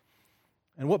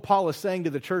 And what Paul is saying to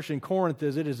the church in Corinth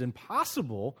is it is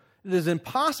impossible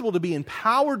to be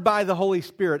empowered by the Holy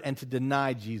Spirit and to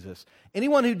deny Jesus.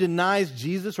 Anyone who denies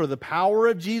Jesus or the power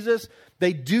of Jesus,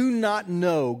 they do not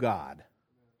know God.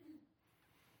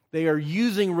 They are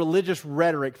using religious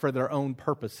rhetoric for their own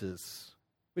purposes,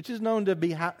 which is known to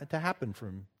happen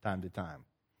from time to time.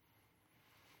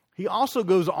 He also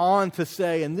goes on to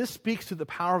say, and this speaks to the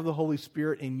power of the Holy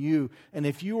Spirit in you, and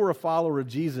if you are a follower of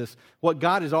Jesus, what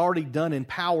God has already done in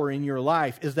power in your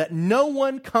life is that no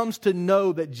one comes to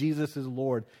know that Jesus is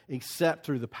Lord except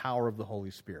through the power of the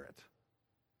Holy Spirit.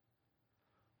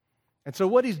 And so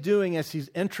what he's doing as he's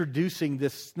introducing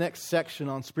this next section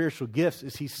on spiritual gifts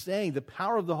is he's saying the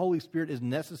power of the Holy Spirit is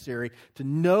necessary to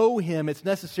know Him. It's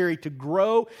necessary to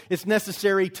grow. It's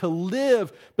necessary to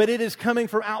live. But it is coming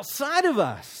from outside of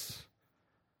us,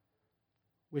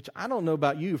 which I don't know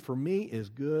about you, for me is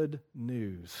good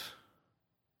news.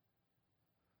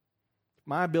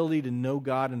 My ability to know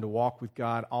God and to walk with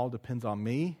God all depends on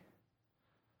me.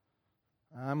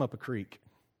 I'm up a creek.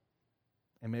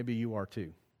 And maybe you are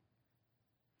too.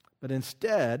 But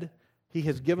instead, He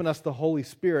has given us the Holy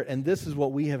Spirit, and this is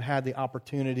what we have had the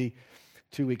opportunity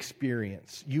to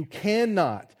experience. You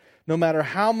cannot, no matter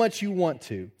how much you want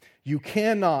to, you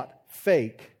cannot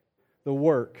fake the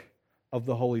work of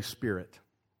the Holy Spirit.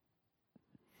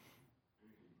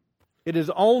 It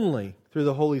is only through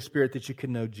the Holy Spirit that you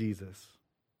can know Jesus.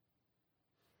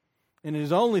 And it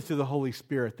is only through the Holy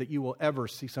Spirit that you will ever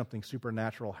see something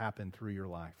supernatural happen through your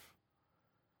life.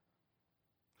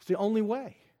 It's the only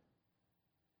way.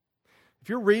 If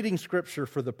you're reading Scripture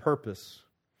for the purpose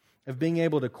of being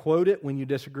able to quote it when you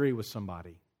disagree with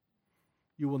somebody,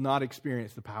 you will not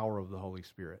experience the power of the Holy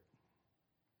Spirit.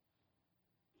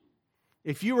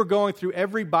 If you are going through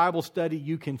every Bible study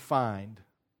you can find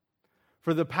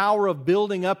for the power of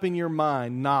building up in your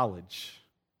mind knowledge,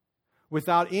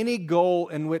 without any goal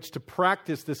in which to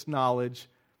practice this knowledge,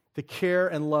 to care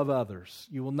and love others,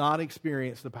 you will not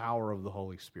experience the power of the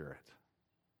Holy Spirit.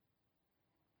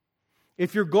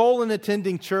 If your goal in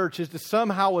attending church is to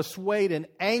somehow assuade an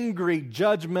angry,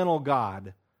 judgmental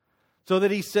God, so that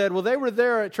He said, well, they were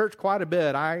there at church quite a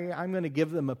bit, I'm going to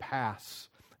give them a pass,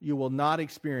 you will not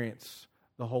experience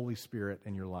the Holy Spirit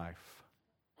in your life.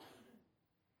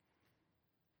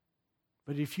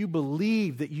 But if you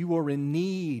believe that you are in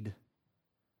need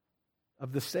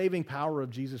of the saving power of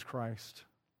Jesus Christ,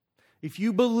 if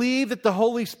you believe that the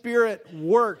Holy Spirit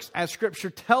works as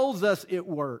Scripture tells us it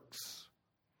works,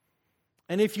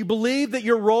 and if you believe that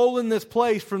your role in this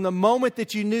place from the moment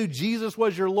that you knew Jesus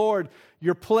was your Lord,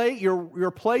 your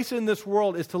place in this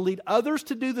world is to lead others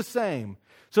to do the same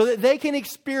so that they can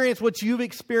experience what you've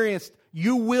experienced,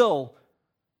 you will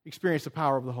experience the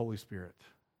power of the Holy Spirit.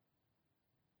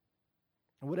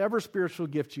 And whatever spiritual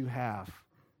gift you have,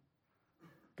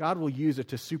 God will use it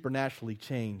to supernaturally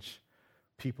change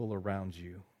people around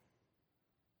you.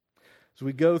 So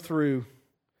we go through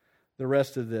the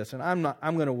rest of this, and I'm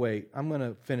going to wait. I'm going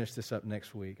to finish this up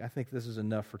next week. I think this is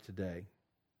enough for today.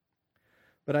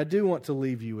 But I do want to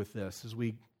leave you with this.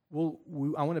 I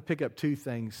want to pick up two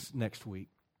things next week.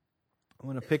 I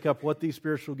want to pick up what these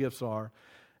spiritual gifts are.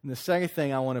 And the second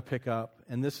thing I want to pick up,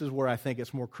 and this is where I think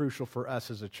it's more crucial for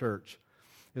us as a church,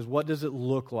 is what does it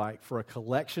look like for a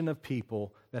collection of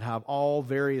people that have all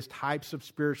various types of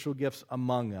spiritual gifts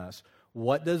among us?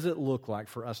 What does it look like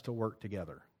for us to work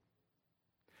together?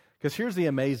 Because here's the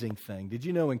amazing thing. Did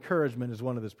you know encouragement is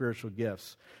one of the spiritual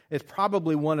gifts? It's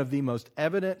probably one of the most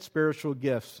evident spiritual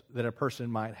gifts that a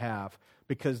person might have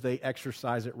because they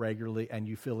exercise it regularly and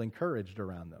you feel encouraged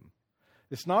around them.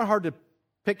 It's not hard to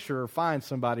picture or find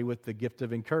somebody with the gift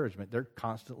of encouragement. They're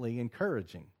constantly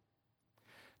encouraging.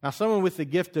 Now, someone with the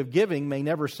gift of giving may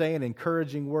never say an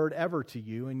encouraging word ever to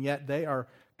you, and yet they are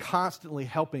constantly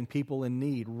helping people in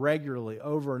need regularly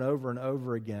over and over and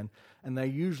over again, and they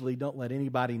usually don't let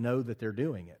anybody know that they're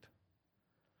doing it.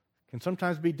 It can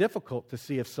sometimes be difficult to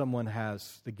see if someone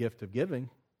has the gift of giving.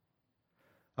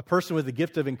 A person with the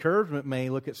gift of encouragement may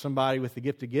look at somebody with the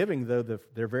gift of giving, though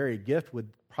their very gift would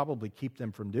probably keep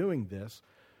them from doing this,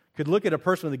 could look at a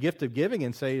person with the gift of giving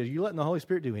and say, are you letting the Holy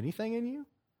Spirit do anything in you?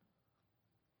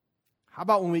 How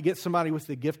about when we get somebody with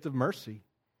the gift of mercy?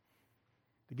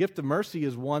 The gift of mercy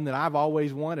is one that I've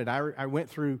always wanted. I went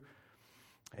through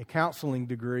a counseling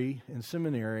degree in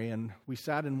seminary, and we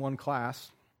sat in one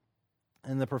class,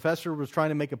 and the professor was trying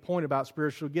to make a point about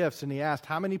spiritual gifts, and he asked,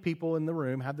 how many people in the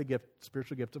room have the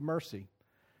spiritual gift of mercy?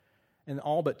 And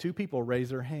all but 2 people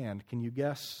raised their hand. Can you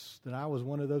guess that I was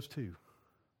one of those 2?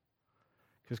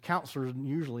 Because counselors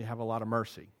usually have a lot of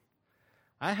mercy.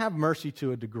 I have mercy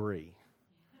to a degree.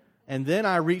 And then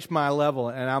I reach my level,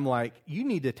 and I'm like, you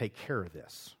need to take care of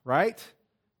this, right?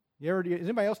 Does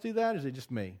anybody else do that, or is it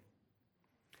just me?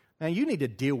 Now, you need to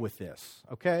deal with this,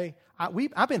 okay?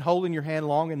 I've been holding your hand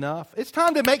long enough. It's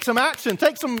time to make some action.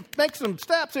 Make some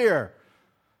steps here.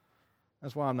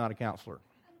 That's why I'm not a counselor.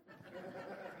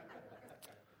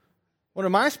 One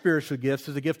of my spiritual gifts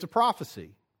is the gift of prophecy.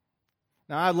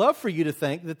 Now, I'd love for you to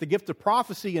think that the gift of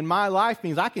prophecy in my life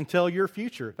means I can tell your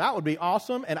future. That would be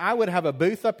awesome, and I would have a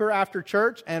booth up here after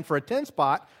church, and for a 10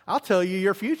 spot, I'll tell you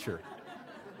your future.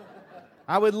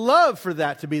 I would love for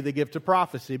that to be the gift of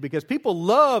prophecy, because people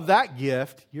love that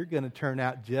gift. You're going to turn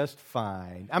out just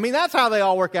fine. I mean, that's how they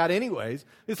all work out anyways.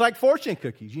 It's like fortune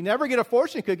cookies. You never get a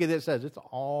fortune cookie that says it's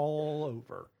all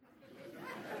over.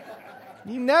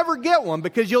 You never get one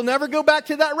because you'll never go back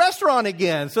to that restaurant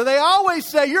again. So they always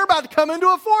say, you're about to come into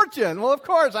a fortune. Well, of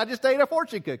course, I just ate a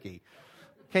fortune cookie.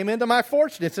 Came into my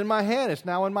fortune. It's in my hand. It's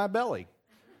now in my belly.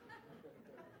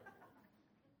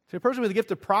 So a person with the gift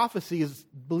of prophecy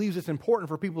believes it's important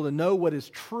for people to know what is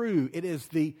true. It is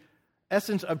the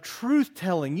essence of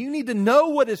truth-telling. You need to know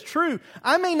what is true.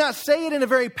 I may not say it in a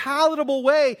very palatable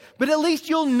way, but at least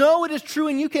you'll know it is true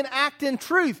and you can act in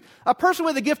truth. A person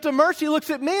with the gift of mercy looks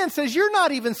at me and says, you're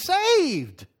not even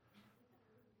saved.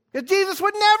 Because Jesus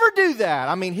would never do that.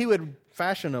 I mean, he would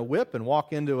fashion a whip and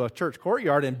walk into a church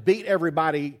courtyard and beat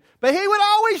everybody, but he would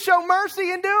always show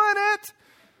mercy in doing it.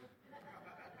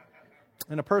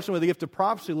 And a person with the gift of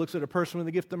prophecy looks at a person with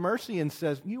the gift of mercy and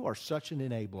says, you are such an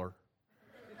enabler.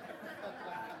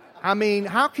 I mean,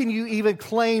 how can you even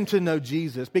claim to know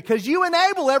Jesus? Because you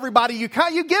enable everybody. You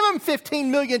give them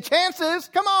 15 million chances.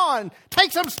 Come on,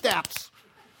 take some steps.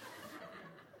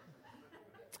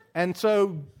 And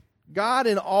so God,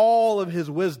 in all of his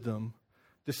wisdom,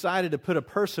 decided to put a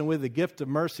person with the gift of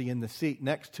mercy in the seat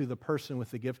next to the person with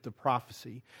the gift of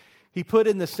prophecy. He put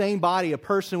in the same body a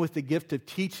person with the gift of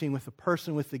teaching with a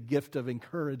person with the gift of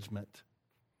encouragement.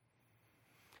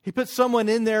 He put someone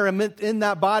in there in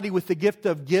that body with the gift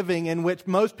of giving, in which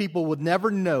most people would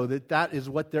never know that that is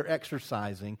what they're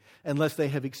exercising unless they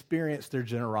have experienced their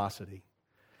generosity.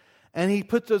 And he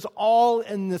puts us all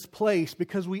in this place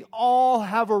because we all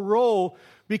have a role,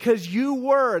 because you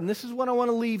were, and this is what I want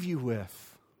to leave you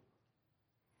with.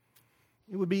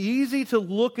 It would be easy to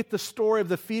look at the story of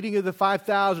the feeding of the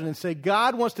 5,000 and say,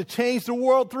 God wants to change the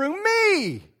world through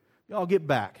me. Y'all get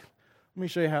back. Let me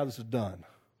show you how this is done.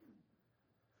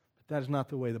 That is not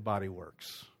the way the body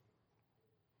works.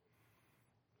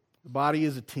 The body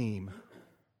is a team.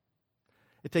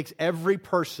 It takes every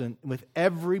person with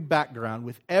every background,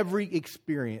 with every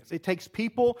experience. It takes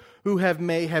people who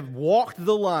may have walked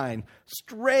the line,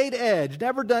 straight edge,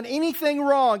 never done anything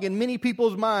wrong in many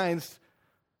people's minds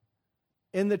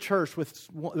in the church,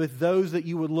 with those that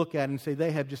you would look at and say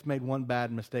they have just made one bad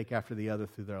mistake after the other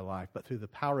through their life. But through the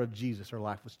power of Jesus, their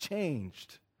life was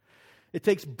changed. It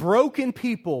takes broken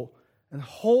people and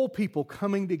whole people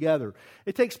coming together.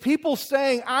 It takes people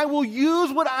saying, I will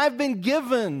use what I've been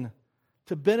given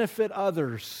to benefit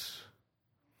others.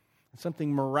 And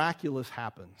something miraculous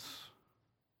happens.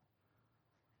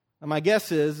 And my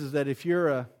guess is that if you're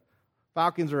a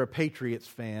Falcons or a Patriots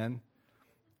fan,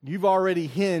 you've already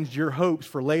hinged your hopes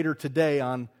for later today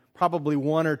on probably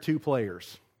one or two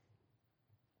players.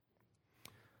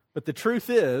 But the truth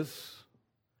is,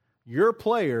 your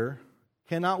player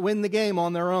cannot win the game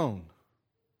on their own,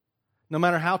 no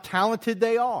matter how talented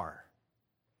they are.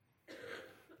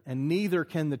 and neither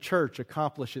can the church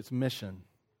accomplish its mission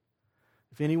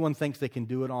if anyone thinks they can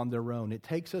do it on their own. It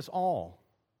takes us all.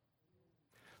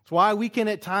 It's why we can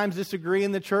at times disagree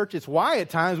in the church. It's why at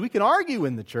times we can argue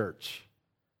in the church.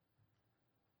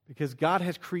 Because God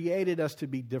has created us to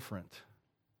be different.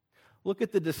 Look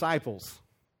at the disciples.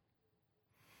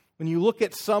 When you look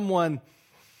at someone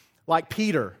like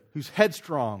Peter, who's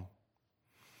headstrong,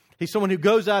 he's someone who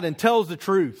goes out and tells the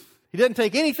truth. He doesn't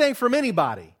take anything from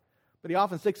anybody, but he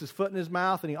often sticks his foot in his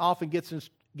mouth and he often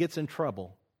gets in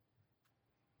trouble.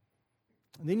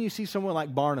 And then you see someone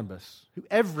like Barnabas, who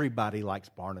everybody likes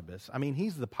Barnabas. I mean,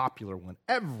 he's the popular one.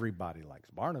 Everybody likes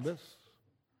Barnabas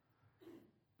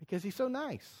because he's so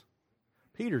nice.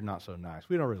 Peter's not so nice.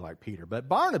 We don't really like Peter, but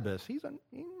Barnabas, I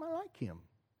like him.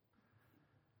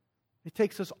 It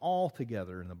takes us all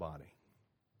together in the body.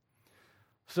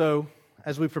 So,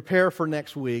 as we prepare for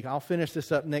next week, I'll finish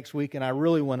this up next week, and I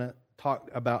really want to talk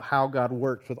about how God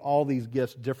works with all these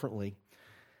gifts differently.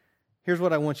 Here's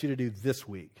what I want you to do this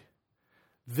week.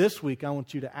 This week, I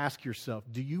want you to ask yourself,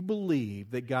 do you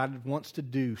believe that God wants to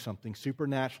do something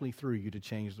supernaturally through you to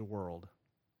change the world?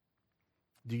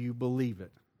 Do you believe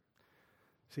it?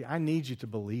 See, I need you to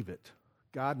believe it.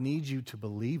 God needs you to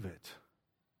believe it.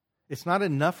 It's not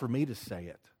enough for me to say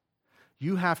it.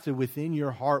 You have to, within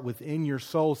your heart, within your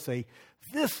soul, say,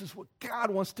 this is what God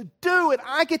wants to do, and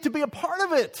I get to be a part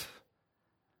of it.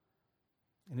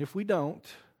 And if we don't,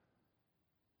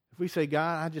 if we say,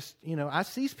 God, I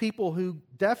see people who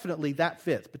definitely that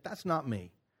fits, but that's not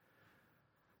me,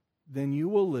 then you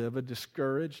will live a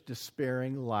discouraged,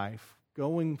 despairing life,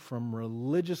 going from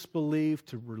religious belief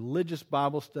to religious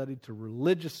Bible study to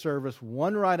religious service,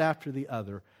 one right after the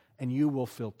other, and you will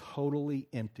feel totally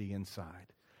empty inside.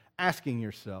 Asking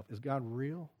yourself, is God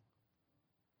real?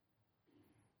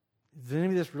 Does any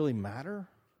of this really matter?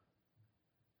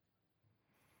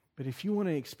 But if you want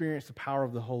to experience the power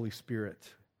of the Holy Spirit,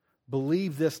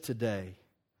 believe this today.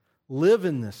 Live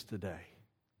in this today.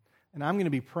 And I'm going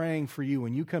to be praying for you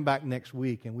when you come back next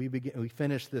week and we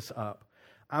finish this up.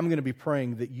 I'm going to be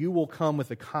praying that you will come with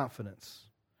the confidence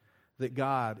that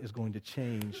God is going to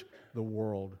change the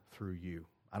world through you.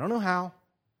 I don't know how,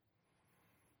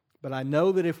 but I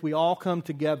know that if we all come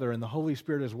together and the Holy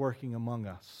Spirit is working among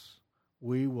us,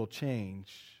 we will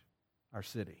change our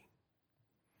city.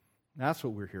 That's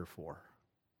what we're here for.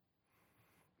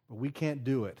 But we can't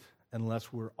do it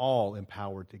unless we're all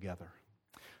empowered together.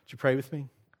 Would you pray with me?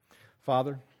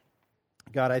 Father,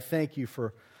 God, I thank you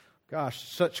for,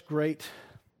 such great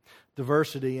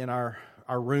diversity in our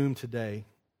room today.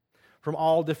 From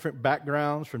all different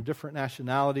backgrounds, from different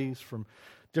nationalities, from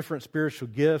different spiritual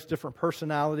gifts, different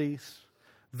personalities.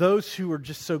 Those who are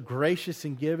just so gracious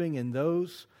and giving, and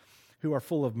those who are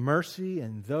full of mercy,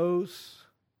 and those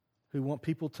who want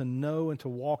people to know and to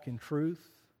walk in truth.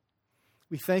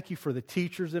 We thank you for the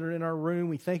teachers that are in our room.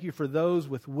 We thank you for those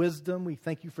with wisdom. We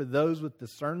thank you for those with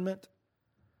discernment.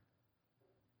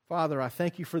 Father, I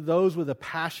thank you for those with a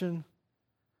passion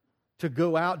to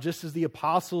go out just as the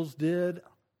apostles did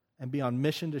and be on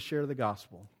mission to share the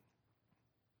gospel.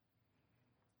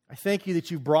 I thank you that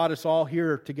you've brought us all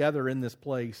here together in this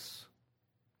place.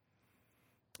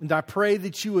 And I pray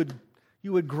that you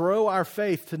would grow our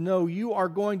faith to know you are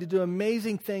going to do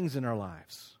amazing things in our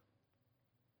lives.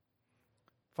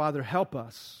 Father, help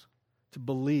us to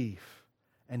believe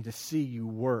and to see you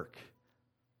work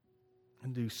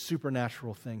and do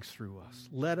supernatural things through us.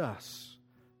 Let us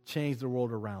change the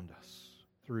world around us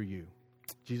through you.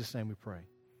 In Jesus' name we pray.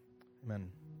 Amen.